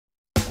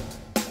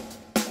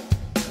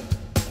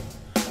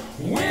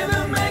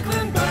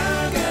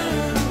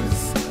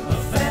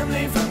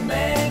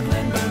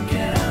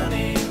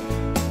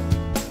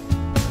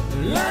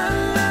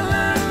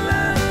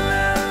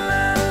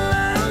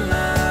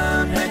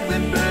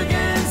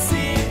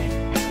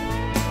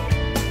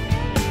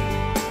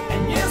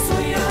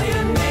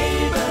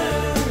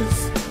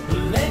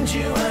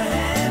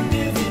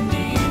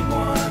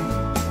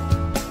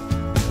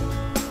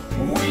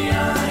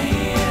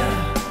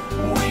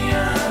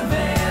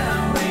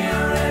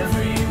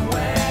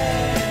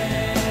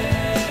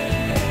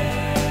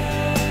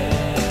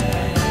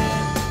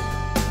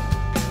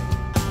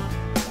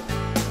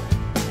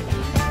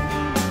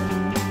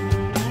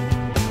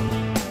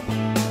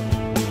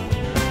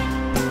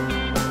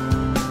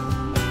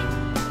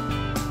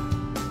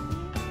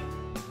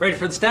Ready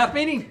for the staff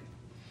meeting?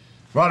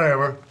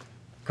 Whatever.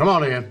 Come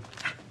on in.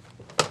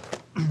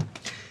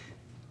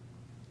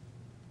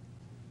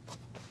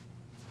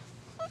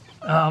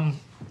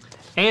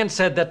 Ann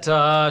said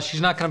that she's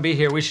not going to be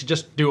here. We should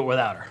just do it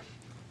without her.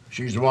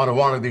 She's the one who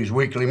wanted these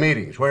weekly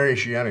meetings. Where is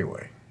she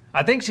anyway?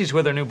 I think she's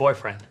with her new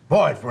boyfriend.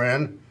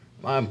 Boyfriend?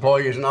 My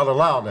employees are not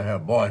allowed to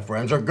have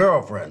boyfriends or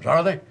girlfriends,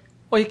 are they?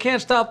 Well, you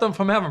can't stop them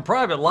from having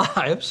private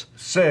lives.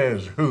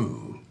 Says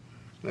who?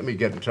 Let me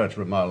get in touch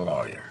with my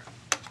lawyer.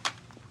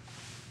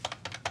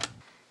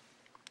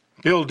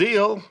 Bill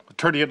Deal,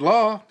 attorney at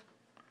law.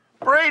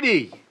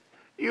 Brady,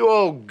 you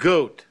old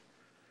goat.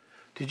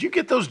 Did you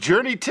get those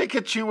journey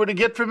tickets you were to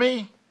get for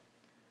me?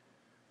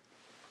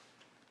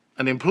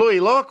 An employee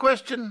law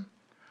question?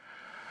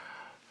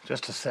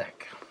 Just a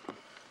sec.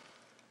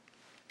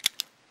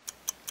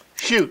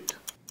 Shoot.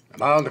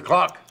 Am I on the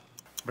clock?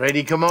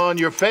 Brady, come on,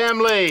 your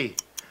family.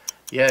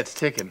 Yeah, it's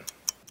ticking.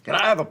 Can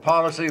I have a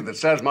policy that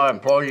says my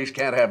employees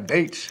can't have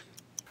dates?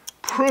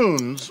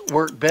 Prunes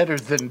work better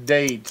than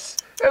dates.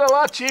 And a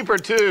lot cheaper,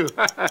 too.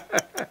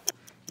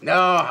 No,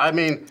 I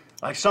mean,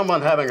 like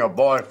someone having a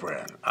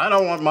boyfriend. I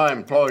don't want my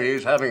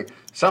employees having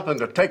something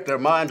to take their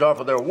minds off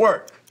of their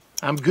work.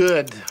 I'm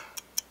good.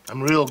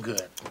 I'm real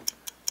good.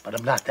 But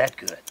I'm not that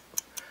good.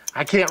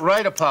 I can't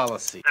write a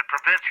policy that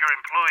prevents your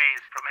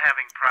employees from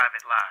having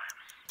private lives.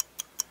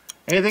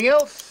 Anything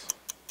else?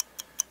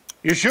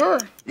 You sure?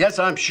 Yes,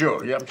 I'm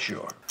sure. Yeah, I'm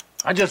sure.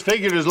 I just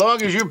figured as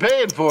long as you're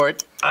paying for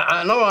it.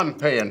 I know I'm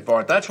paying for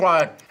it. That's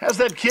why. How's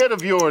that kid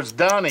of yours,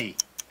 Donnie?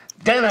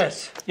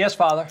 Dennis! Yes,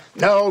 Father.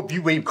 No,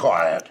 you be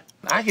quiet.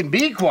 I can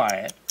be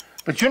quiet,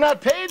 but you're not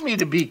paying me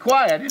to be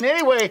quiet. And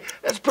anyway,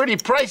 that's pretty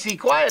pricey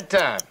quiet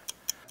time.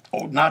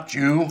 Oh, not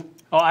you.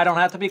 Oh, I don't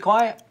have to be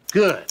quiet?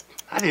 Good.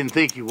 I didn't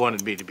think you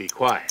wanted me to be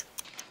quiet.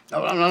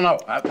 No.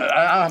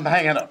 I'm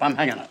hanging up. I'm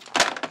hanging up.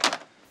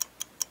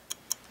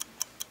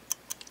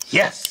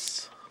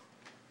 Yes.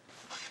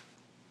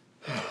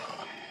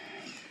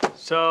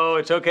 So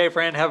it's okay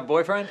for Ann to have a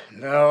boyfriend?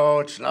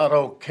 No, it's not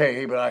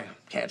okay, but I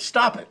can't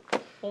stop it.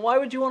 Well, why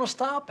would you want to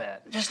stop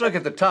it? Just look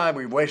at the time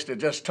we wasted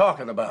just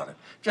talking about it.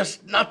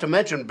 Just not to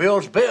mention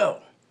Bill's bill.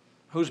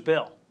 Who's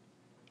Bill?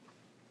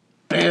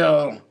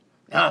 Bill.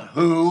 Not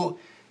who,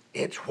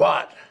 it's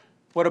what.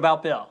 What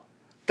about Bill?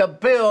 The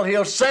bill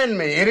he'll send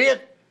me,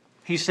 idiot.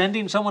 He's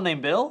sending someone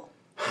named Bill?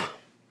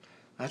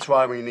 That's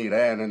why we need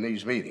Ann in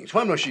these meetings.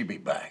 When will she be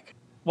back?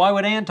 Why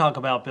would Ann talk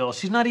about Bill?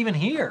 She's not even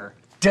here.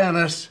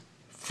 Dennis,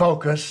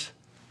 focus.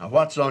 Now,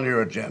 what's on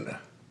your agenda?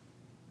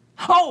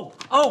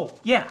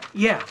 Yeah.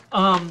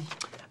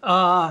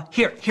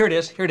 Here it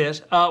is.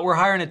 We're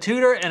hiring a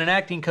tutor and an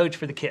acting coach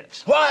for the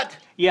kids. What?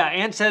 Yeah,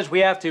 Ann says we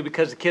have to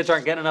because the kids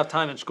aren't getting enough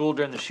time in school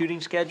during the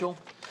shooting schedule.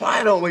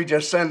 Why don't we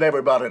just send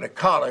everybody to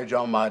college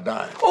on my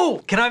dime?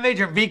 Oh, can I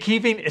major in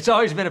beekeeping? It's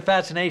always been a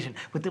fascination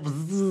with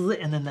the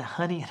and then the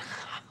honey.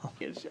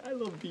 Yes, I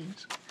love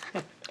bees.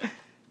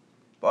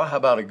 Boy, how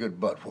about a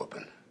good butt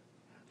whooping?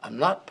 I'm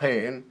not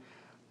paying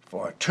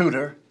for a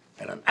tutor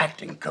and an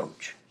acting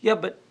coach. Yeah,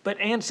 but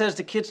Ann says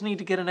the kids need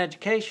to get an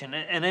education.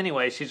 And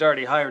anyway, she's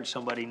already hired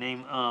somebody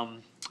named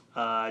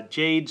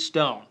Jade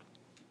Stone.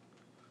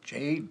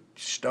 Jade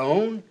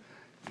Stone?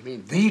 You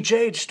mean the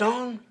Jade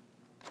Stone?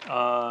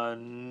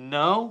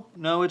 No,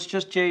 it's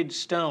just Jade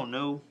Stone.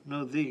 No,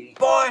 the.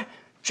 Boy,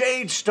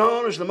 Jade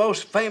Stone is the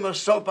most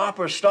famous soap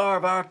opera star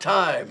of our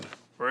time.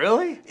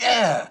 Really?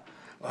 Yeah.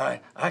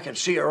 Why, I can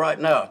see her right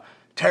now,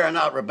 tearing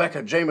out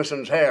Rebecca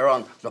Jameson's hair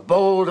on The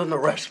Bold and the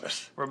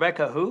Restless.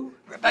 Rebecca who?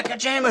 Rebecca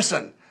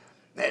Jameson.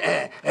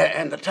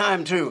 And the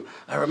time, too.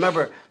 I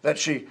remember that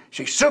she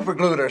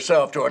superglued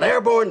herself to an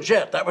airborne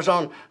jet. That was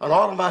on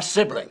All of My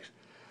Siblings.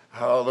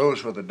 Oh,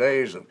 those were the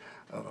days of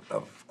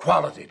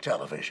quality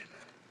television.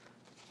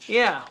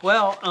 Yeah,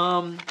 well,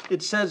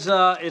 it says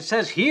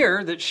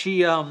here that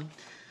she, Oh,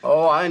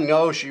 I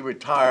know she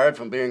retired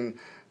from being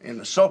in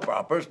the soap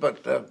operas,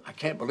 but I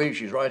can't believe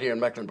she's right here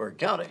in Mecklenburg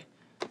County.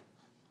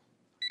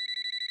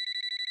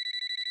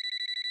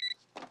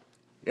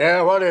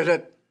 Yeah, what is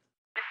it?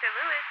 Mr.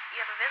 Lewis, you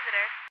have a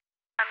visitor.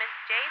 Miss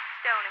Jade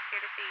Stone is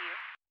here to see you.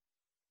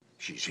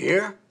 She's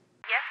here?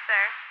 Yes,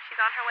 sir. She's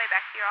on her way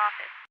back to your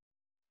office.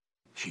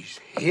 She's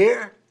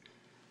here?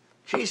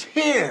 She's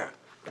here!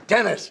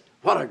 Dennis,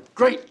 what a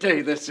great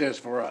day this is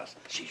for us.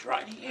 She's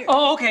right here.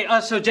 Oh, okay,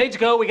 so Jade's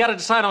go. We got to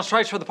decide on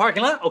stripes for the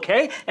parking lot,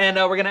 okay? And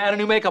we're going to add a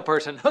new makeup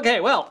person.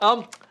 Okay, well,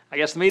 I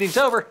guess the meeting's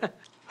over.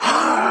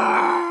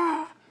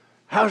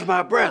 How's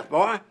my breath,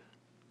 boy?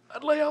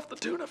 I'd lay off the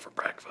tuna for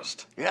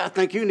breakfast. Yeah, I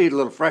think you need a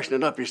little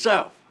freshening up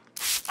yourself.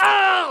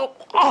 Oh,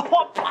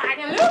 hello.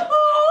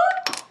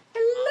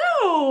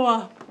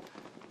 Hello.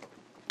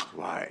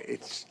 Why,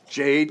 it's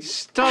Jade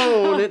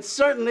Stone. It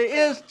certainly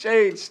is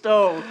Jade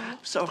Stone. I'm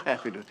so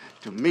happy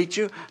to meet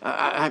you.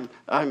 I'm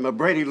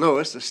Brady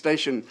Lewis, the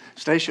station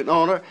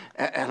owner,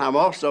 and I'm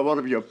also one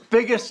of your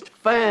biggest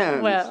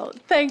fans. Well,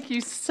 thank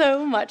you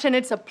so much, and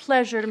it's a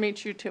pleasure to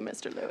meet you too,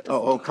 Mr. Lewis.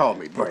 Oh, call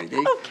me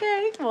Brady.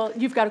 Okay, well,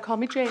 you've got to call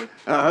me Jade.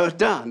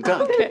 Done.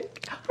 Okay.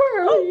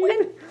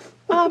 Oh,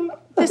 and,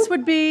 this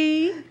would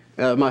be...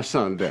 My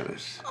son,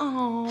 Dennis.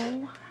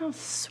 Oh, how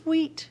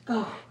sweet.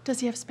 Does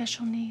he have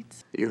special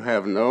needs? You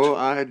have no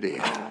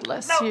idea.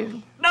 Bless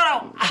you.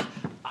 No,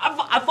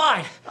 I'm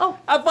fine. Oh.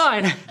 I'm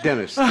fine.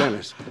 Dennis,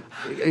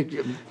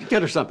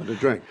 get her something to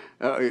drink.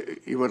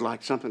 You would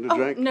like something to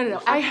drink?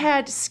 No. I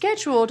had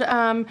scheduled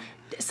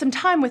some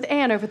time with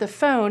Anne over the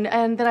phone,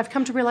 and then I've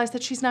come to realize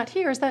that she's not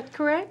here. Is that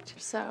correct?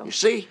 So. You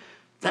see,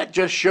 that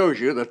just shows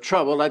you the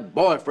trouble that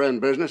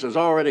boyfriend business has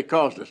already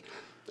caused us.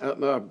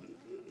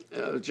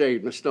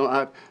 Jade, Miss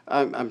Stone,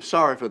 I'm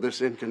sorry for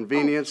this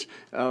inconvenience,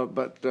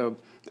 but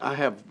I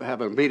have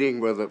a meeting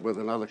with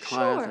another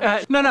client.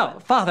 Sure. No,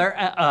 Father,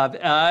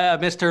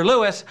 Mr.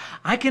 Lewis,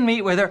 I can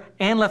meet with her.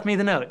 Ann left me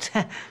the notes.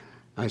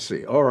 I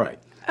see. All right.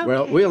 Okay.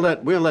 Well, we'll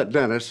let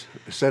Dennis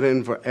sit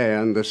in for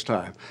Ann this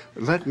time.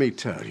 But let me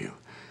tell you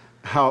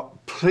how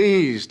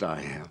pleased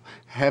I am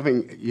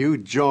having you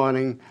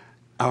joining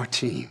our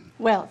team.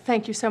 Well,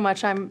 thank you so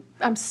much. I'm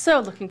so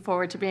looking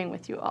forward to being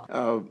with you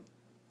all.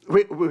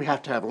 We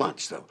have to have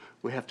lunch, though.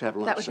 We have to have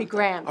lunch. That would be sometime.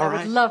 grand. All I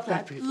right? would love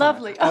that. That'd be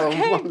Lovely. fine.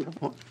 Okay. Oh,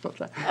 wonderful.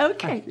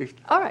 Okay. Thank you.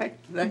 All right.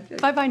 Thank you.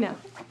 Bye-bye now.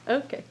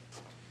 Okay.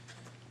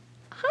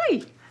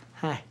 Hi.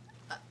 Hi.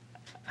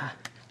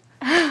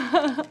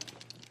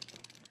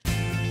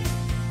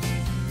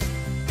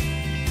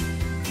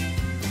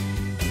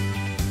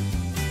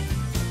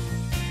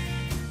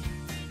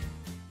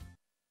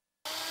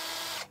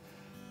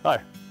 Hi,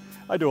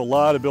 I do a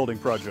lot of building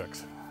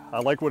projects. I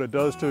like what it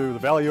does to the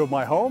value of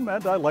my home,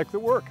 and I like the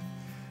work.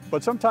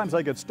 But sometimes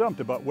I get stumped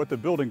about what the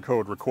building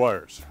code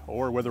requires,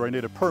 or whether I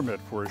need a permit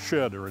for a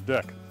shed or a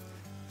deck.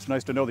 It's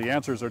nice to know the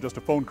answers are just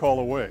a phone call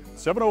away.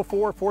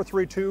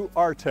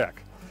 704-432-RTEC.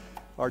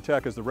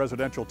 RTEC is the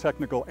Residential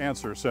Technical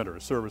Answer Center,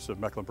 a service of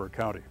Mecklenburg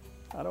County.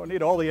 I don't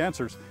need all the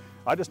answers,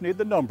 I just need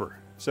the number,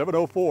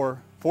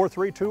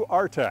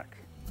 704-432-RTEC.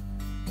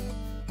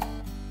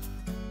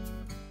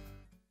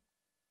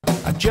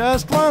 I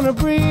just wanna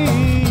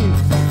breathe.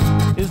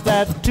 Is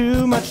that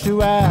too much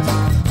to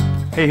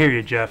ask? I hear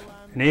you, Jeff.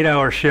 An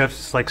 8-hour shift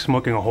is like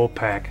smoking a whole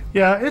pack.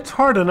 Yeah, it's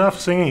hard enough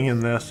singing in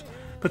this,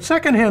 but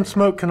secondhand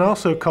smoke can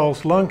also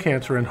cause lung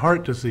cancer and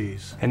heart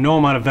disease. And no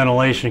amount of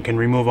ventilation can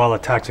remove all the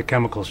toxic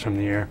chemicals from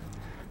the air.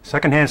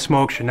 Secondhand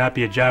smoke should not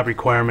be a job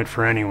requirement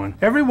for anyone.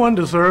 Everyone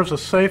deserves a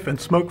safe and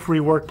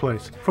smoke-free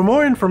workplace. For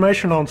more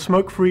information on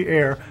smoke-free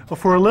air or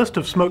for a list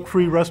of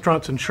smoke-free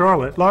restaurants in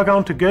Charlotte, log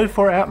on to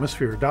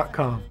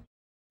goforatmosphere.com.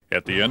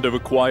 At the end of a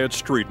quiet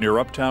street near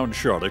uptown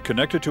Charlotte,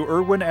 connected to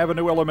Irwin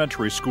Avenue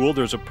Elementary School,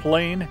 there's a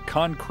plain,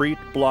 concrete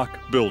block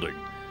building.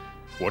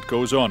 What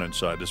goes on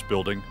inside this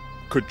building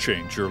could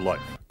change your life.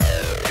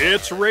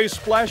 It's Race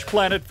Splash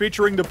Planet,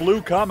 featuring the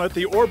Blue Comet,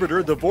 the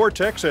Orbiter, the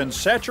Vortex, and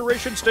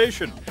Saturation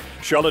Station.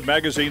 Charlotte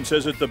Magazine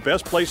says it's the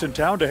best place in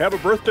town to have a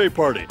birthday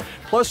party,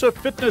 plus a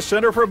fitness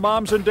center for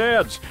moms and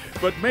dads.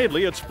 But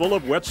mainly it's full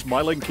of wet,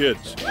 smiling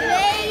kids.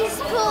 Way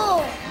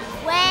cool.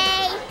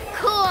 Way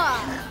cool.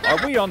 Are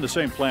we on the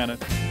same planet?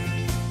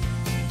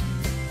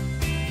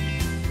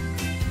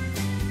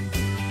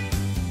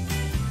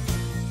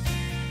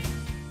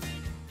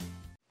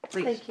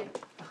 Please. Thank you.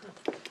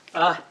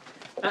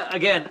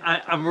 Again,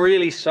 I'm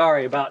really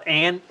sorry about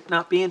Ann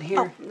not being here.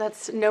 Oh,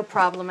 that's no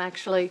problem,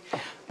 actually.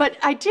 But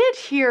I did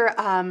hear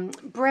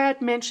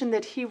Brad mention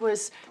that he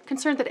was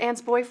concerned that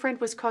Ann's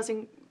boyfriend was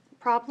causing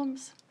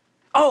problems.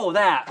 Oh,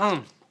 that.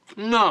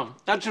 No,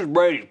 that's just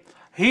Brady.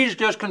 He's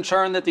just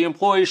concerned that the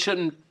employees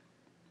shouldn't.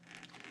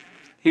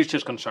 He's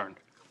just concerned.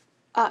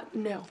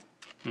 No.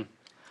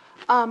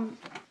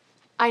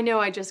 I know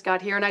I just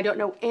got here and I don't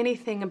know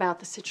anything about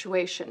the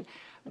situation,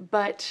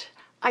 but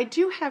I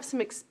do have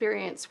some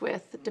experience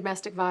with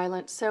domestic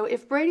violence, so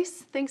if Brady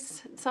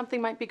thinks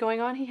something might be going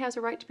on, he has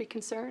a right to be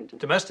concerned.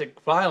 Domestic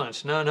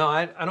violence? No,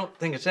 I don't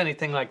think it's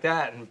anything like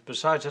that. And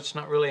besides, that's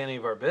not really any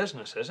of our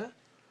business, is it?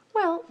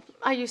 Well,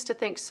 I used to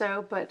think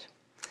so, but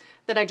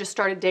then I just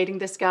started dating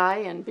this guy,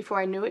 and before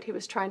I knew it, he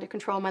was trying to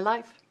control my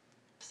life.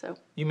 So.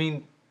 You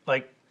mean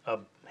like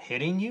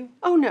hitting you?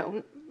 Oh,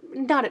 no,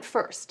 not at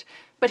first.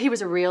 But he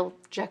was a real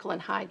Jekyll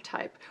and Hyde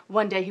type.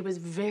 One day he was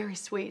very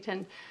sweet,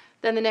 and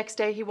then the next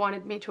day he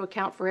wanted me to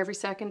account for every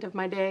second of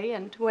my day,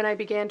 and when I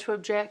began to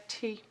object,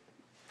 he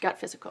got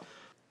physical.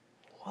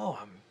 Whoa,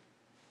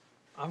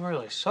 I'm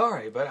really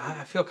sorry, but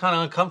I feel kind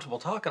of uncomfortable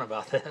talking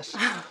about this.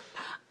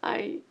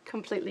 I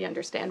completely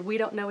understand. We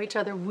don't know each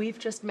other. We've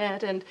just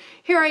met, and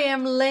here I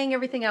am laying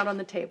everything out on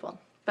the table.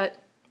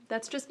 But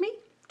that's just me,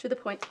 to the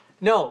point.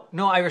 No,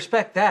 I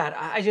respect that.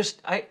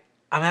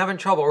 I'm having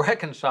trouble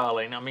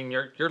reconciling. I mean,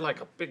 you're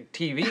like a big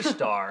TV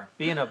star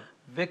being a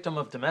victim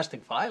of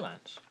domestic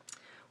violence.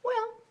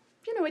 Well,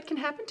 you know, it can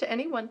happen to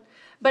anyone.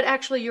 But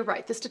actually, you're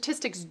right. The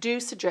statistics do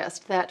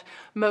suggest that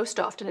most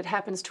often it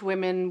happens to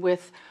women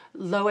with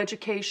low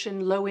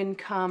education, low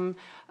income,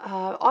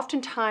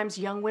 oftentimes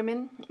young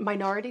women,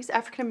 minorities,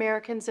 African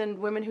Americans, and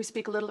women who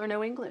speak little or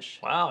no English.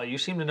 Wow, you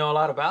seem to know a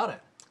lot about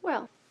it.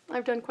 Well,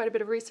 I've done quite a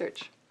bit of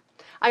research.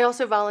 I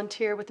also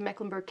volunteer with the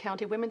Mecklenburg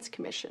County Women's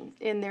Commission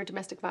in their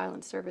domestic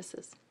violence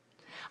services.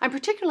 I'm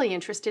particularly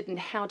interested in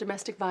how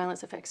domestic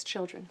violence affects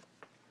children.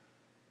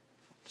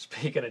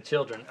 Speaking of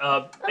children,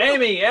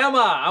 Amy,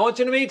 Emma, I want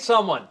you to meet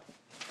someone.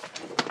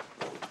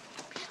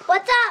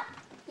 What's up?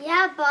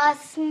 Yeah,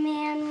 boss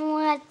man,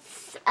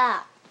 what's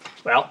up?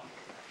 Well,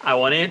 I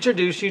want to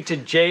introduce you to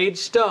Jade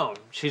Stone.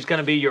 She's going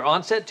to be your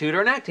on-set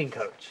tutor and acting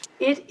coach.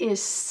 It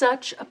is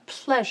such a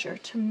pleasure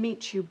to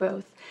meet you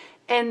both.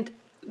 And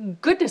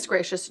goodness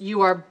gracious,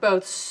 you are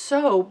both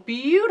so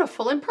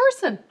beautiful in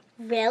person.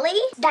 Really?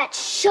 That's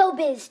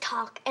showbiz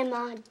talk,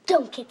 Emma.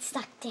 Don't get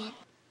sucked in.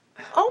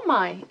 Oh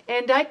my,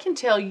 and I can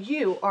tell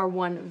you are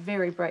one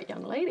very bright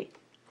young lady.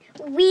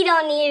 We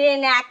don't need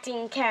an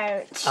acting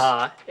coach.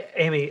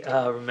 Amy,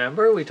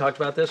 remember we talked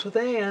about this with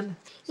Anne.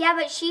 Yeah,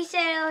 but she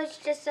said it was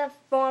just a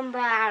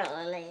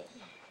formality.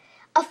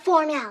 A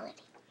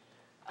formality.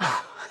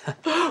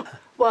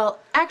 Well,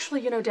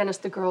 actually, you know, Dennis,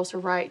 the girls are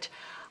right.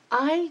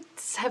 I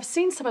have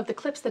seen some of the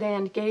clips that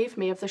Anne gave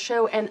me of the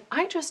show, and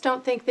I just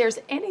don't think there's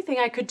anything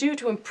I could do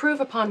to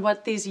improve upon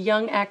what these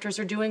young actors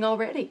are doing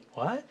already.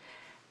 What?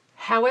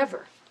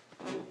 However,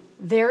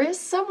 there is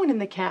someone in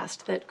the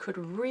cast that could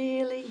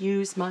really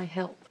use my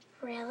help.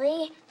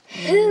 Really?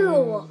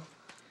 Who?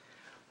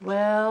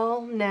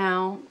 Well,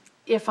 now,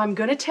 if I'm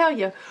going to tell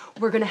you,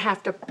 we're going to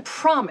have to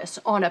promise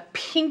on a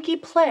pinky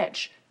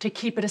pledge to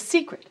keep it a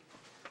secret.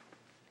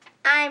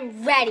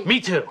 I'm ready.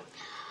 Me too.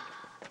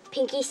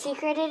 Pinky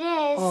secret it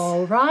is.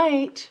 All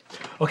right.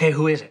 Okay,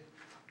 who is it?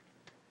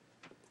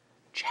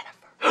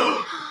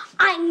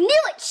 I knew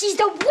it! She's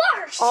the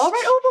worst! All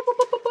right.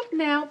 Oh,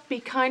 now,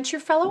 be kind to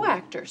your fellow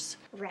actors.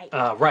 Right.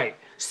 Right.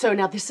 So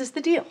now this is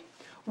the deal.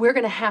 We're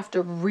going to have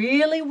to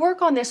really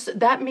work on this.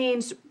 That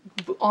means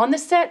on the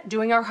set,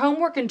 doing our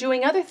homework and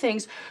doing other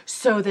things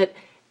so that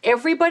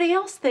everybody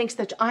else thinks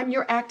that I'm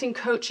your acting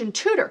coach and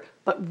tutor,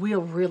 but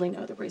we'll really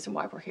know the reason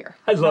why we're here.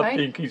 I love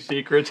pinky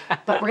secrets.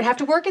 But we're going to have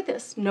to work at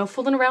this. No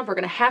fooling around. We're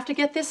going to have to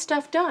get this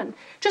stuff done.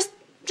 Just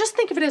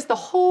think of it as the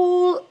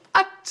whole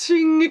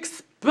acting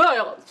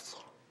experience.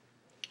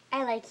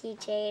 I like you,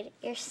 Jade.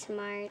 You're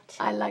smart.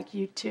 I like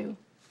you too.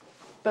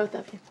 Both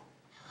of you.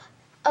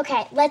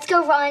 Okay, let's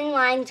go run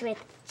lines with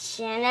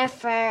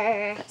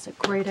Jennifer. That's a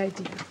great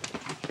idea.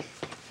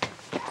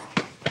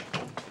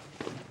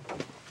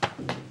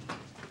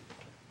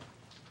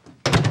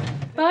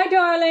 Bye,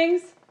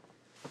 darlings.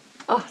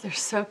 Oh, they're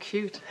so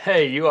cute.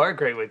 Hey, you are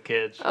great with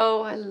kids.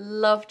 Oh, I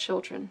love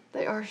children.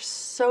 They are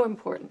so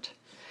important.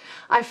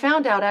 I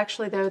found out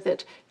actually, though,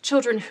 that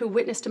children who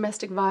witness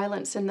domestic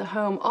violence in the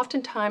home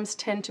oftentimes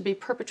tend to be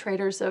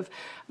perpetrators of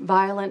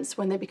violence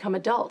when they become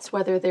adults,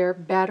 whether they're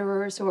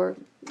batterers or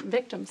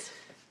victims.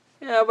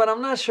 Yeah, but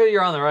I'm not sure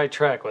you're on the right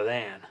track with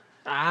Anne.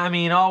 I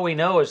mean, all we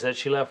know is that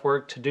she left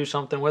work to do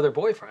something with her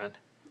boyfriend.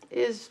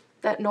 Is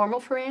that normal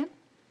for Anne?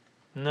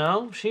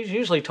 No, she's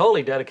usually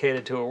totally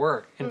dedicated to her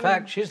work. In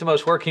fact, she's the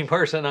most working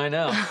person I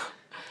know.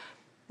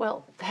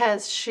 Well,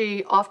 has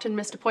she often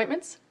missed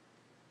appointments?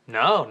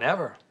 No,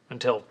 never.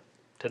 Until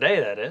today,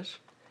 that is.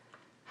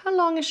 How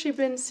long has she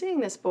been seeing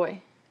this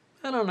boy?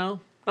 I don't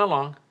know. Not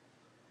long.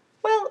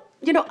 Well,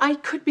 you know, I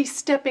could be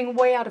stepping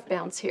way out of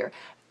bounds here,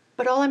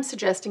 but all I'm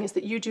suggesting is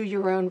that you do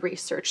your own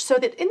research so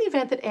that in the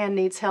event that Anne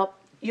needs help,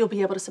 you'll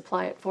be able to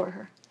supply it for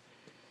her.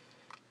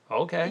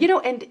 Okay. You know,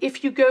 and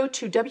if you go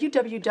to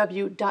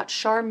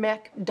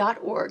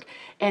www.charmec.org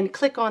and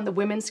click on the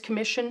Women's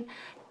Commission,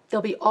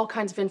 there'll be all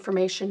kinds of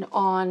information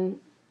on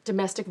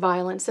domestic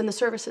violence and the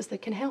services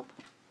that can help.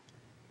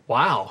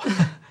 Wow.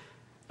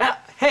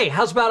 Hey,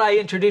 how's about I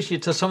introduce you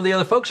to some of the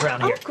other folks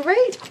around here? Oh,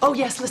 great. Oh,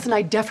 yes, listen,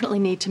 I definitely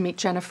need to meet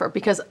Jennifer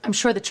because I'm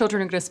sure the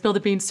children are going to spill the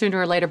beans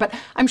sooner or later, but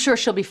I'm sure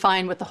she'll be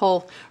fine with the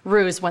whole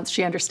ruse once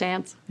she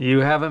understands. You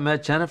haven't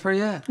met Jennifer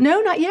yet? No,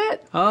 not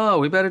yet. Oh,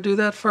 we better do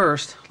that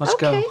first. Let's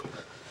go.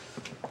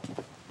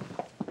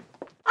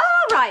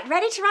 All right,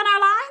 ready to run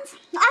our lines?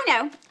 I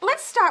know.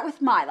 Let's start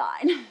with my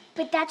line.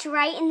 But that's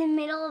right in the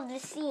middle of the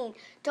scene.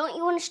 Don't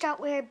you want to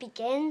start where it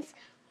begins?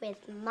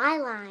 With my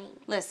line.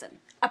 Listen,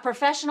 a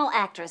professional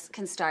actress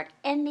can start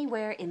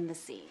anywhere in the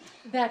scene.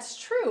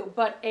 That's true,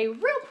 but a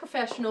real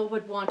professional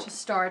would want to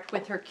start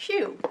with her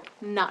cue,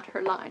 not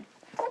her line.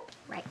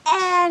 Right.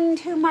 And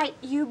who might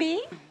you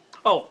be?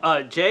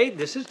 Oh, Jade,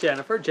 this is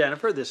Jennifer.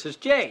 Jennifer, this is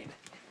Jade.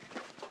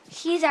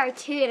 She's our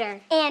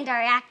tutor and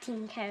our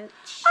acting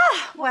coach.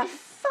 Ah, well,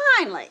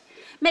 finally.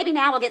 Maybe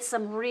now we'll get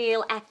some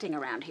real acting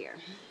around here.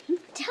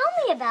 Tell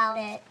me about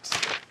it.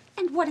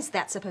 And what is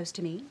that supposed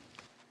to mean?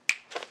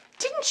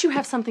 Didn't you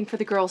have something for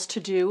the girls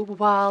to do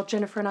while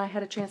Jennifer and I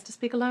had a chance to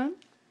speak alone?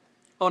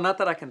 Oh, not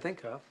that I can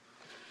think of.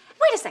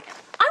 Wait a second.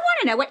 I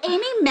want to know what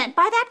Amy meant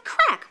by that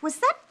crack. Was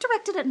that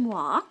directed at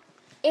moi?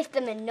 If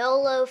the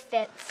Manolo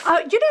fits.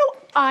 You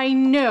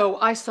know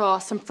I saw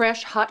some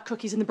fresh hot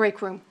cookies in the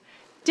break room.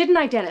 Didn't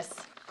I, Dennis?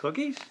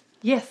 Cookies?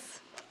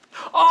 Yes.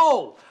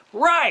 Oh,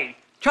 right.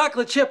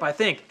 Chocolate chip, I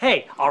think.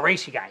 Hey, I'll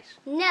race you guys.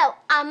 No,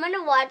 I'm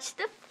gonna watch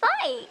the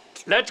fight.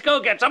 Let's go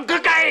get some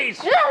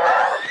cookies!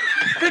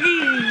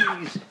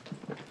 Cookies!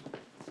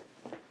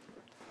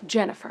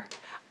 Jennifer,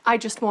 I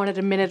just wanted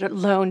a minute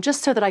alone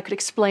just so that I could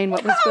explain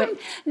what was going on.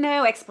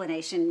 No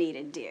explanation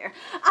needed, dear.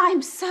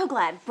 I'm so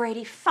glad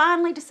Brady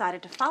finally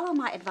decided to follow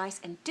my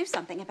advice and do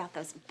something about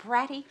those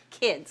bratty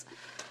kids.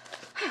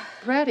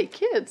 Bratty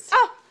kids?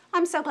 Oh,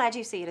 I'm so glad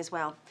you see it as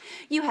well.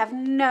 You have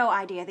no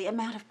idea the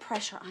amount of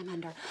pressure I'm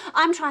under.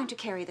 I'm trying to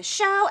carry the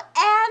show,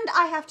 and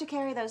I have to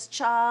carry those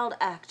child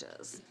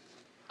actors.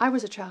 I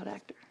was a child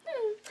actor.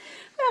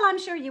 Well, I'm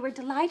sure you were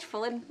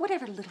delightful in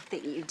whatever little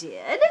thing you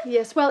did.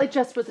 Yes, well, it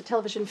just was a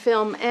television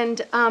film,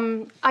 and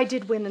I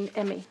did win an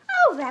Emmy.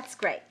 Oh, that's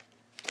great.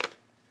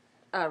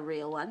 A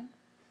real one?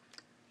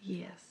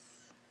 Yes.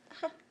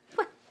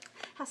 Well,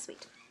 how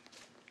sweet.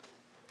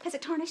 Has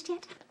it tarnished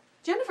yet?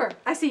 Jennifer,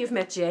 I see you've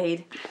met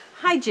Jade.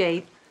 Hi,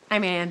 Jade.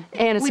 I'm Ann.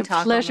 Ann, it's a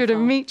pleasure to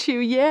meet you,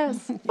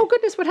 yes. Oh,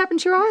 goodness, what happened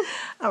to your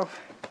arm?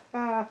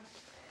 Oh,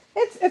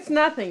 it's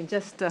nothing,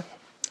 just a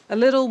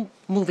little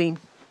moving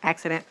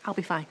accident. I'll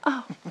be fine.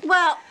 Oh.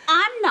 Well,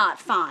 I'm not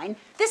fine.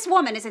 This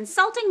woman is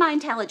insulting my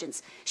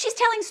intelligence. She's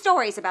telling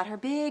stories about her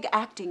big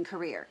acting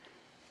career.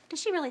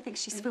 Does she really think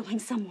she's fooling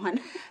someone?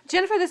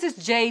 Jennifer, this is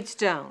Jade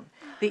Stone,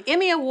 the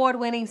Emmy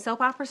Award-winning soap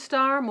opera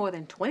star, more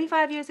than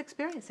 25 years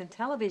experience in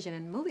television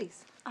and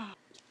movies. Oh,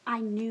 I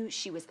knew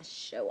she was a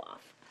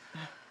show-off.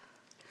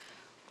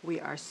 We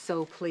are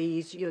so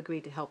pleased you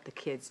agreed to help the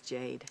kids,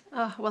 Jade.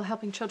 Well,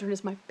 helping children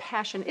is my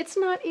passion. It's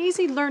not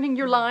easy learning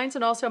your lines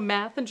and also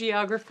math and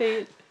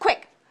geography.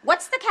 Quick,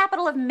 what's the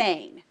capital of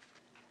Maine?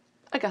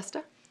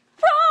 Augusta.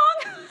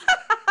 Wrong!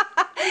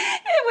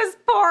 It was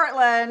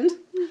Portland.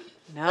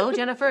 No,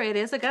 Jennifer, it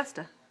is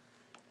Augusta.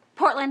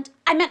 Portland,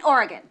 I meant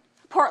Oregon.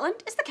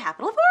 Portland is the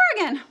capital of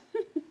Oregon.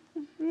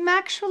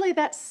 Actually,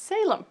 that's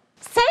Salem.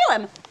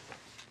 Salem?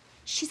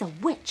 She's a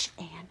witch,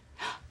 Anne.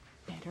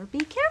 Better be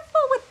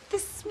careful with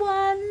this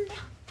one.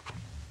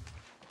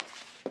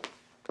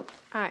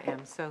 I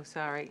am so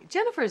sorry.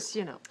 Jennifer's,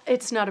 you know.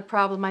 It's not a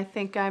problem. I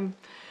think I'm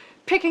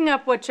picking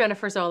up what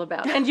Jennifer's all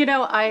about. And you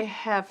know, I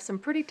have some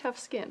pretty tough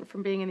skin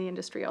from being in the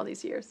industry all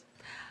these years.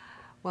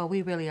 Well,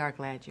 we really are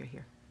glad you're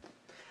here.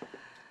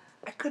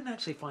 I couldn't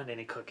actually find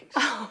any cookies.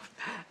 Oh,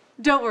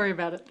 don't worry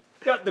about it.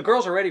 Yeah, the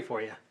girls are ready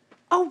for you.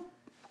 Oh,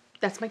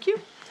 that's my cue.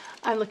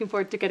 I'm looking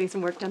forward to getting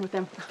some work done with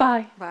them.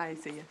 Bye. Bye,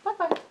 see you.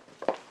 Bye-bye.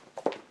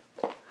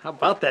 How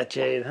about that,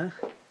 Jade, huh?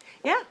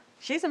 Yeah,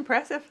 she's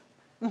impressive.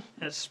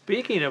 And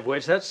speaking of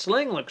which, that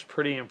sling looks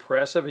pretty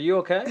impressive. Are you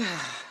okay?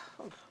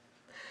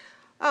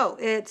 Oh,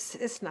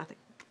 it's nothing.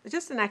 It's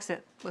just an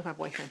accident with my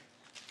boyfriend.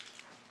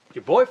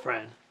 Your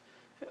boyfriend?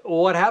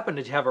 What happened?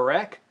 Did you have a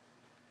wreck?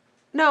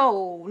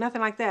 No, nothing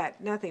like that.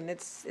 Nothing.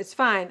 It's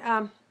fine.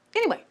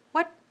 Anyway,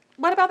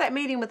 what about that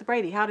meeting with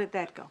Brady? How did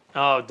that go?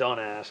 Oh, don't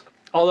ask.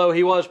 Although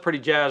he was pretty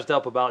jazzed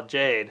up about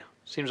Jade.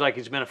 Seems like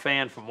he's been a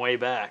fan from way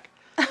back.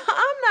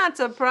 I'm not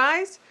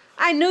surprised.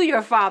 I knew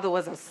your father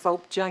was a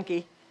soap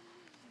junkie.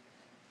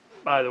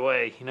 By the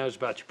way, he knows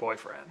about your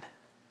boyfriend.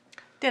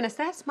 Dennis,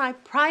 that's my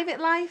private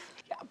life.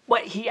 Yeah,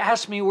 but he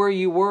asked me where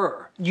you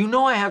were. You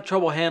know I have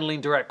trouble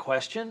handling direct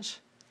questions.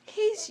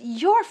 He's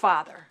your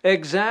father.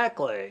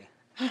 Exactly.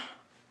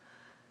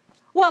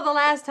 Well, the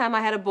last time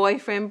I had a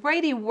boyfriend,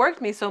 Brady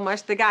worked me so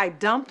much the guy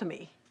dumped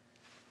me.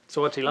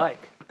 So what's he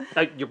like?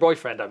 Your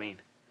boyfriend, I mean.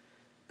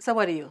 So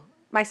what are you?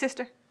 My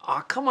sister?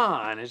 Oh, come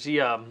on. Is he,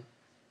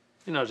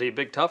 is he a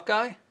big tough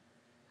guy?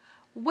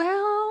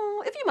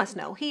 Well, if you must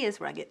know, he is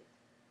rugged.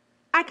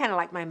 I kind of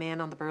like my man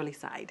on the burly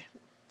side.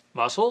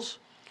 Muscles?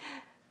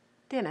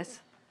 Dennis.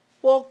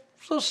 Well,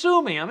 so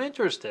sue me. I'm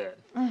interested.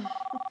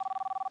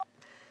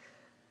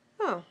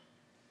 Oh,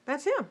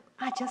 that's him.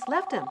 I just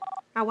left him.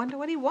 I wonder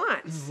what he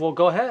wants. Well,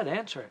 go ahead.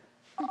 Answer it.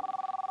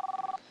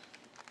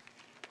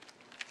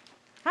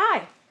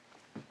 Hi.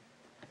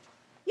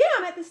 Yeah,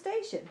 I'm at the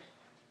station.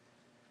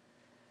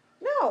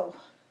 No,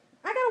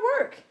 I gotta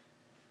work.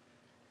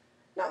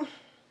 No,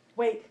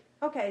 wait,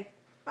 okay.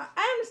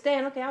 I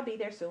understand. Okay, I'll be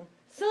there soon.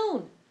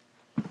 Soon.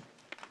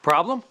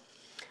 Problem?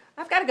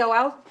 I've gotta go.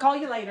 I'll call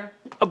you later.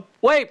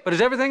 Wait, but is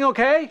everything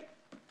okay?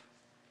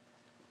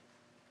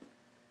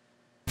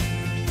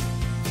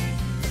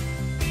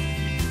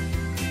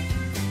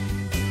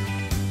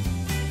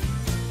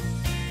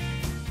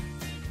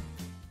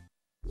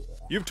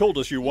 You've told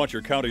us you want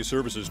your county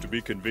services to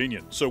be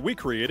convenient, so we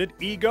created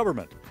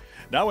e-government.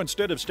 Now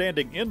instead of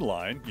standing in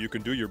line, you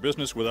can do your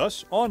business with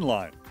us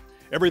online.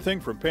 Everything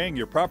from paying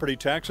your property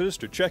taxes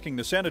to checking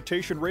the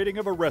sanitation rating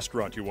of a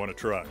restaurant you want to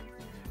try.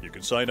 You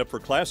can sign up for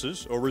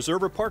classes or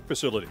reserve a park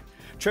facility,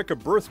 check a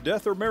birth,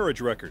 death, or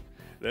marriage record,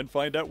 then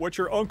find out what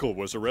your uncle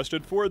was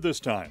arrested for this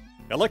time.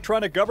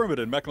 Electronic government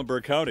in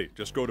Mecklenburg County.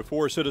 Just go to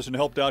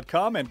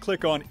forcitizenhelp.com and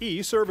click on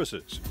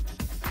e-services.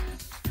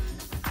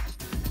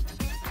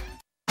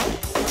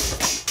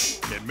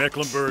 In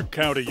Mecklenburg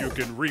County, you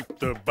can reap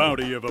the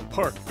bounty of a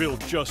park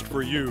built just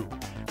for you.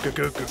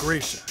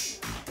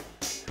 Grayson.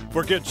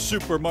 Forget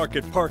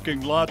supermarket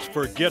parking lots.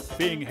 Forget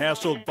being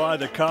hassled by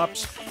the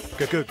cops.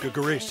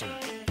 Grayson.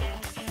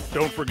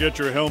 Don't forget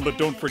your helmet.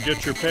 Don't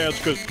forget your pads,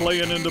 because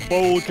playing in the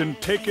bowl can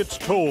take its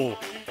toll.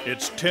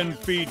 It's 10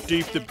 feet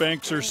deep. The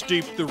banks are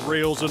steep. The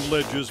rails and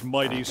ledges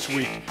mighty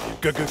sweet.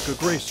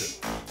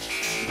 Grayson.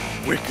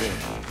 wicked.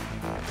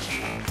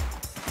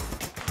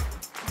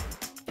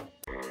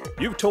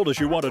 You've told us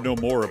you want to know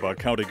more about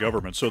county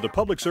government, so the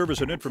Public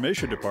Service and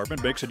Information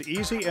Department makes it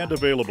easy and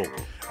available.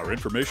 Our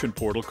information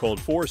portal called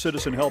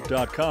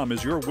forcitizenhelp.com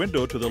is your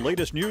window to the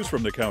latest news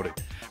from the county.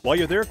 While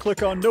you're there,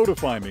 click on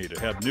Notify Me to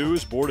have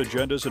news, board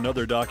agendas, and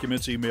other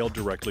documents emailed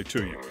directly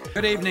to you.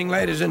 Good evening,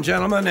 ladies and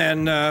gentlemen,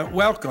 and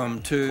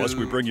welcome to... Plus,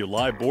 we bring you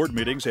live board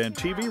meetings and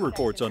TV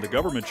reports on the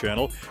government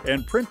channel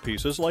and print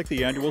pieces like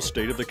the annual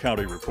State of the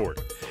County report.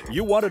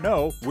 You want to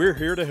know, we're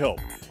here to help.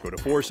 Go to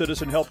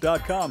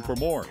forcitizenhelp.com for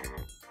more.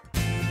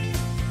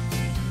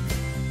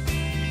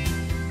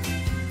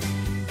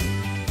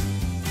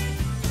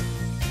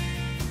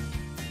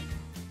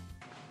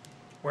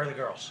 Where are the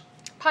girls?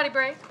 Potty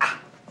break.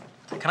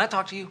 Can I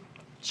talk to you?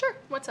 Sure,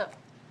 what's up?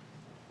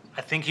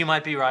 I think you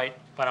might be right,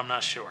 but I'm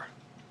not sure.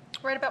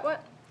 Right about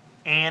what?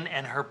 Anne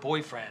and her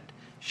boyfriend.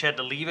 She had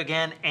to leave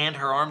again and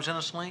her arm's in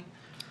a sling.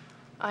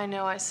 I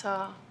know, I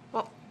saw.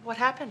 Well, what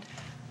happened?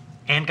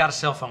 Anne got a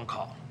cell phone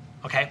call,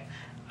 okay?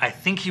 I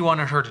think he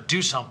wanted her to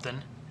do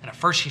something, and at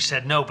first she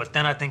said no, but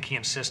then I think he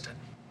insisted.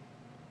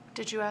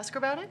 Did you ask her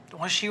about it?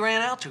 Well, she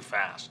ran out too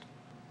fast.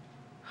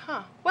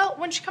 Huh. Well,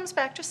 when she comes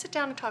back, just sit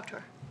down and talk to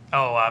her.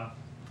 Oh,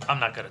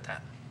 I'm not good at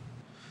that.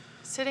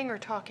 Sitting or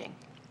talking?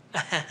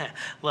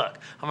 Look,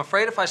 I'm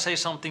afraid if I say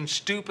something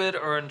stupid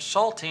or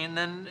insulting,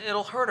 then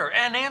it'll hurt her.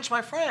 And Anne's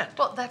my friend.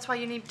 Well, that's why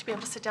you need to be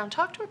able to sit down and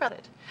talk to her about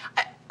it.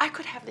 I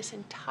could have this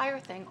entire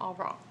thing all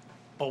wrong.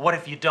 But what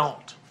if you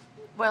don't?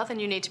 Well, then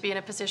you need to be in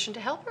a position to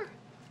help her.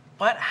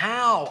 But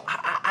how?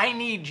 I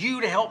need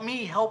you to help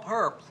me help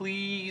her,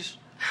 please.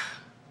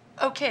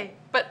 Okay,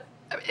 but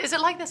is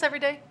it like this every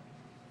day?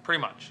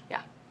 Pretty much.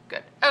 Yeah,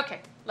 good.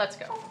 Okay, let's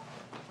go.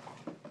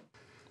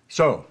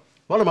 So,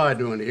 what am I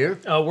doing here?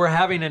 We're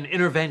having an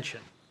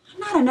intervention.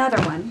 Not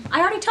another one. I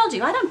already told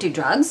you, I don't do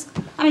drugs.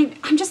 I mean,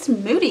 I'm just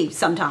moody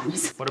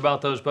sometimes. What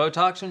about those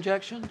Botox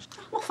injections?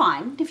 Well,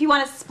 fine. If you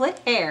want to split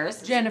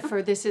hairs.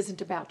 Jennifer, this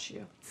isn't about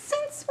you.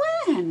 Since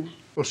when?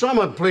 Will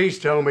someone please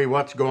tell me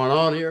what's going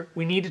on here?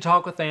 We need to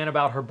talk with Anne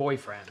about her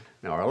boyfriend.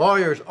 Now, our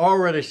lawyers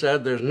already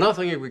said there's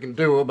nothing we can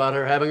do about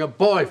her having a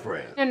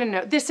boyfriend.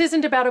 No. This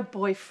isn't about a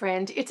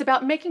boyfriend. It's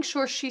about making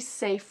sure she's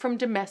safe from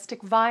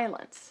domestic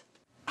violence.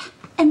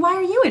 And why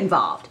are you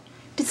involved?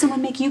 Did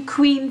someone make you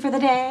queen for the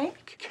day?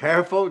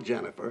 Careful,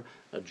 Jennifer.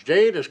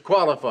 Jade is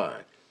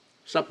qualified.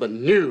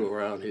 Something new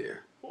around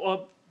here.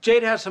 Well,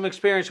 Jade has some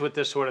experience with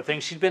this sort of thing.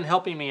 She's been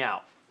helping me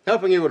out.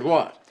 Helping you with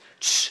what?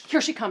 Shh,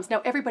 here she comes.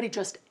 Now, everybody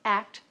just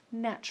act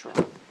natural.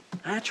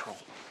 Natural?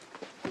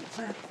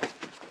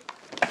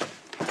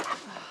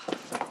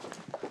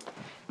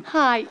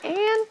 Hi,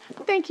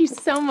 Anne. Thank you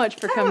so much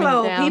for coming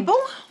down. Hello, people.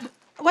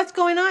 What's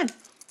going on?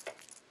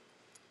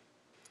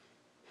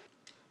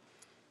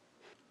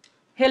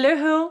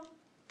 Hello.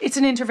 It's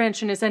an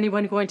intervention. Is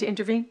anyone going to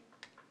intervene?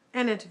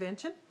 An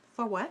intervention?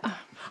 For what?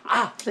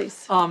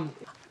 Please.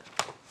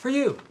 For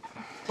you.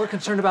 We're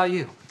concerned about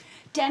you.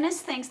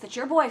 Dennis thinks that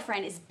your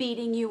boyfriend is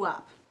beating you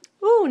up.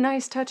 Ooh,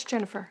 nice touch,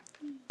 Jennifer.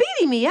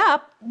 Beating me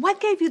up? What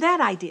gave you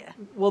that idea?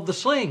 Well, the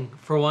sling,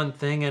 for one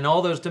thing, and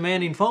all those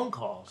demanding phone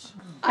calls.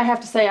 I have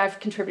to say I've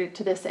contributed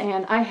to this,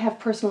 Anne. I have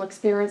personal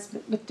experience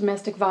with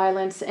domestic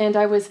violence, and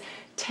I was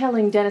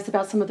telling Dennis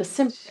about some of the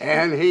symptoms.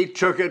 And he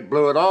took it,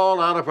 blew it all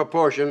out of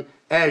proportion,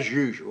 as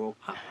usual.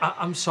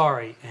 I'm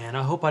sorry, Anne.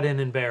 I hope I didn't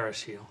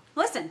embarrass you.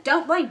 Listen,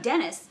 don't blame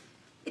Dennis.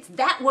 It's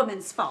that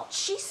woman's fault.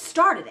 She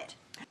started it.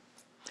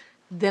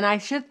 Then I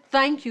should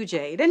thank you,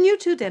 Jade. And you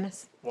too,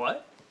 Dennis.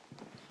 What?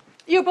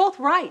 You're both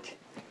right.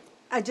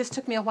 It just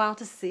took me a while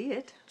to see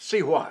it.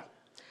 See what?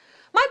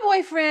 My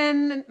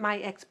boyfriend, my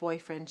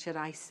ex-boyfriend, should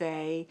I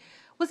say,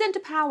 was into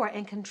power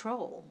and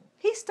control.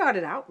 He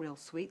started out real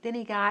sweet, then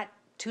he got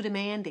too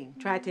demanding,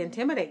 tried to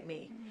intimidate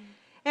me.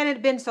 And it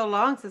had been so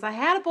long since I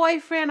had a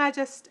boyfriend, I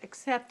just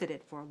accepted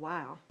it for a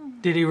while.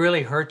 Did he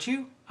really hurt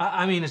you?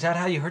 I mean, is that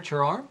how you hurt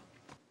your arm?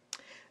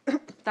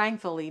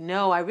 Thankfully,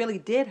 no. I really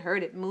did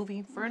hurt it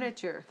moving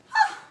furniture.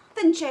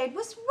 Then Jade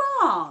was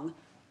wrong.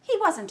 He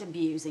wasn't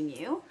abusing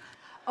you.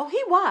 Oh,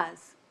 he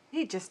was.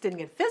 He just didn't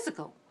get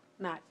physical.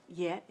 Not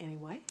yet,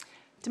 anyway.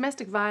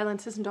 Domestic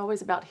violence isn't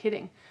always about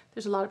hitting.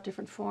 There's a lot of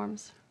different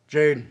forms.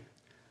 Jade,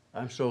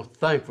 I'm so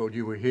thankful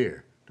you were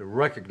here to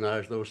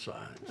recognize those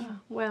signs.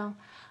 Well,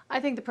 I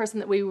think the person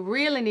that we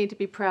really need to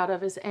be proud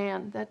of is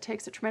Anne. That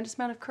takes a tremendous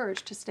amount of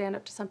courage to stand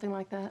up to something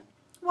like that.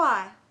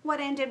 Why?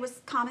 What Anne did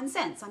was common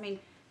sense. I mean,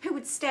 who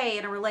would stay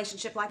in a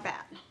relationship like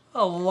that?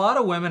 A lot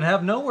of women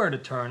have nowhere to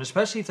turn,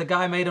 especially if the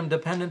guy made them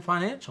dependent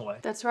financially.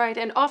 That's right.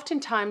 And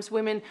oftentimes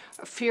women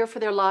fear for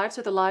their lives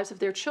or the lives of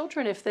their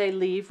children if they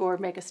leave or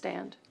make a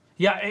stand.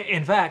 Yeah,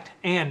 in fact,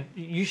 Anne,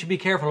 you should be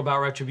careful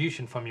about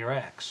retribution from your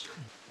ex.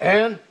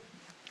 And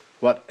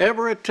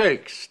whatever it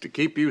takes to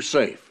keep you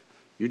safe,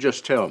 you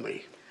just tell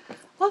me.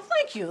 Well,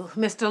 thank you,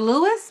 Mr.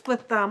 Lewis.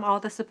 With all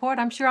the support,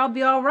 I'm sure I'll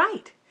be all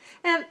right.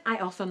 And I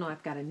also know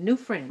I've got a new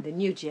friend in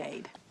you,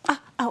 Jade.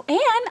 Oh,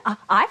 Anne,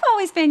 I've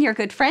always been your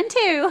good friend,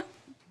 too.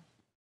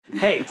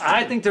 Hey,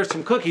 I think there's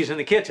some cookies in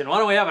the kitchen. Why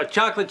don't we have a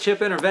chocolate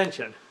chip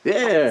intervention?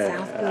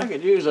 Yeah, I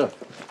could use a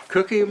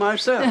cookie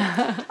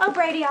myself. Oh,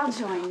 Brady, I'll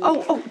join you.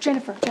 Oh,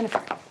 Jennifer.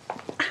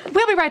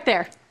 We'll be right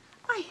there.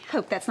 I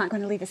hope that's not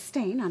going to leave a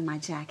stain on my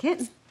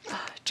jacket.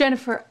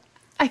 Jennifer,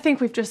 I think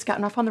we've just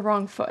gotten off on the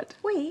wrong foot.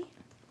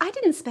 I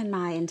didn't spend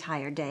my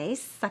entire day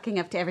sucking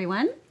up to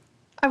everyone.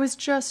 I was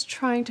just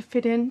trying to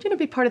fit in,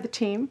 be part of the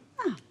team.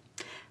 Oh.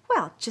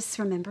 Well, just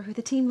remember who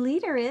the team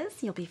leader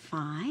is. You'll be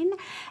fine.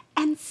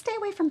 And stay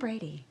away from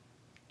Brady.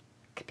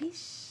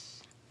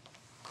 Capiche?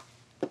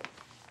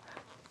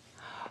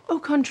 Au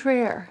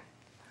contraire,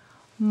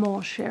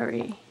 mon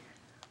chéri.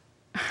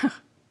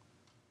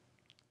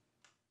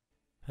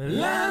 La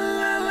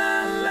la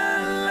la la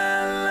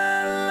la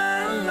la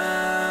la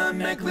la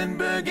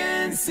Mecklenburg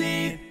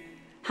NC.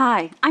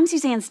 Hi, I'm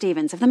Suzanne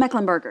Stevens of the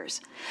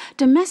Mecklenburgers.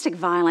 Domestic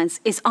violence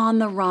is on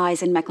the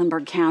rise in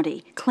Mecklenburg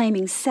County,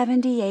 claiming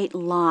 78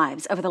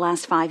 lives over the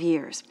last 5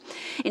 years.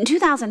 In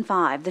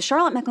 2005, the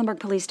Charlotte-Mecklenburg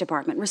Police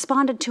Department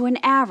responded to an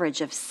average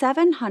of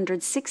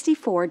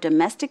 764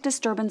 domestic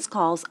disturbance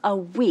calls a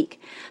week.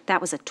 That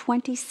was a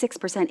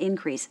 26%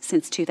 increase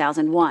since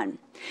 2001.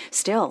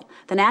 Still,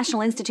 the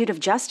National Institute of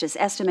Justice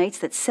estimates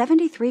that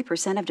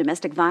 73% of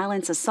domestic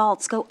violence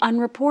assaults go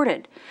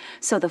unreported,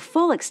 so the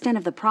full extent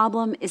of the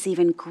problem is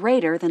even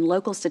greater than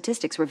local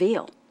statistics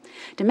reveal.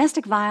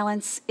 Domestic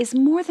violence is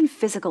more than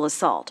physical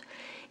assault.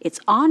 It's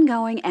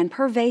ongoing and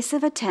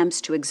pervasive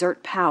attempts to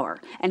exert power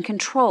and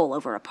control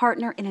over a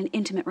partner in an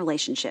intimate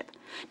relationship.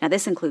 Now,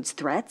 this includes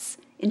threats,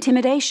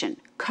 intimidation,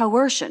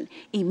 coercion,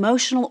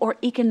 emotional or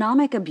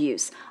economic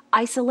abuse,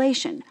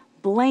 isolation,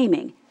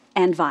 blaming,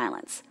 and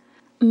violence.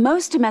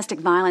 Most domestic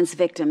violence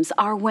victims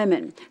are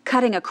women,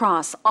 cutting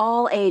across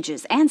all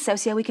ages and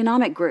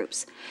socioeconomic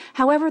groups.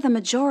 However, the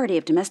majority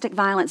of domestic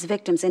violence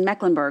victims in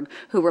Mecklenburg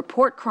who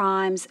report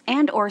crimes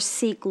and or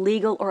seek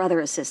legal or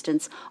other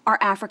assistance are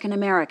African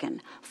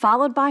American,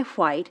 followed by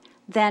white,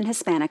 then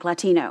Hispanic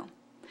Latino.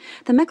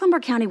 The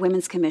Mecklenburg County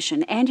Women's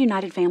Commission and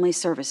United Family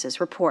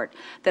Services report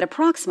that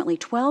approximately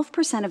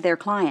 12% of their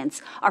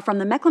clients are from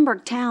the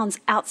Mecklenburg towns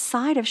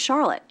outside of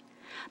Charlotte.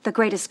 The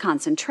greatest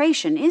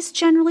concentration is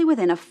generally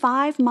within a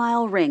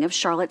 5-mile ring of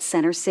Charlotte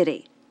Center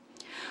City.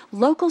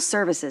 Local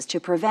services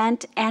to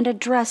prevent and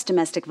address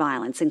domestic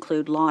violence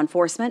include law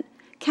enforcement,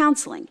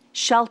 counseling,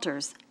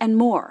 shelters, and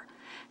more.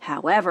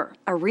 However,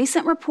 a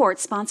recent report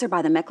sponsored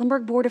by the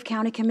Mecklenburg Board of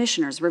County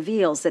Commissioners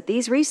reveals that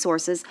these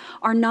resources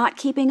are not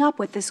keeping up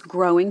with this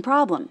growing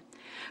problem.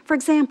 For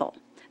example,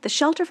 the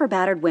Shelter for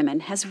Battered Women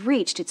has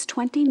reached its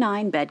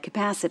 29-bed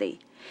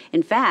capacity.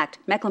 In fact,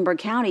 Mecklenburg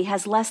County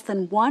has less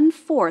than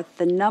 1/4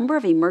 the number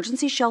of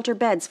emergency shelter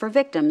beds for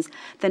victims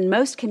than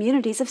most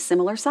communities of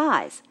similar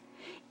size.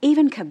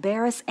 Even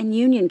Cabarrus and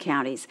Union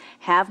counties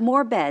have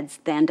more beds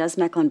than does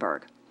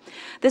Mecklenburg.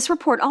 This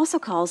report also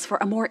calls for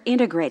a more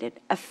integrated,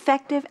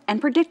 effective,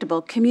 and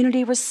predictable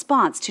community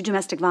response to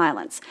domestic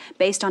violence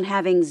based on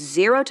having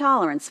zero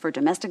tolerance for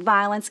domestic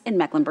violence in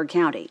Mecklenburg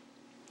County.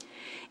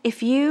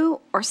 If you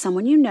or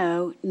someone you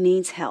know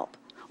needs help,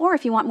 or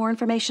if you want more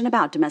information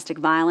about domestic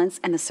violence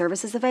and the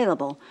services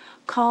available,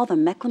 call the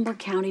Mecklenburg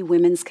County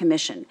Women's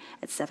Commission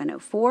at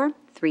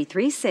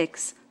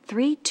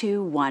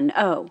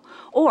 704-336-3210,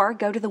 or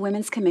go to the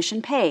Women's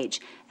Commission page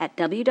at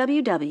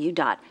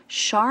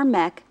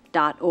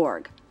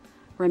www.charmec.org.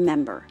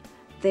 Remember,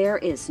 there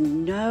is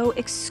no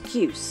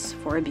excuse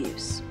for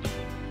abuse.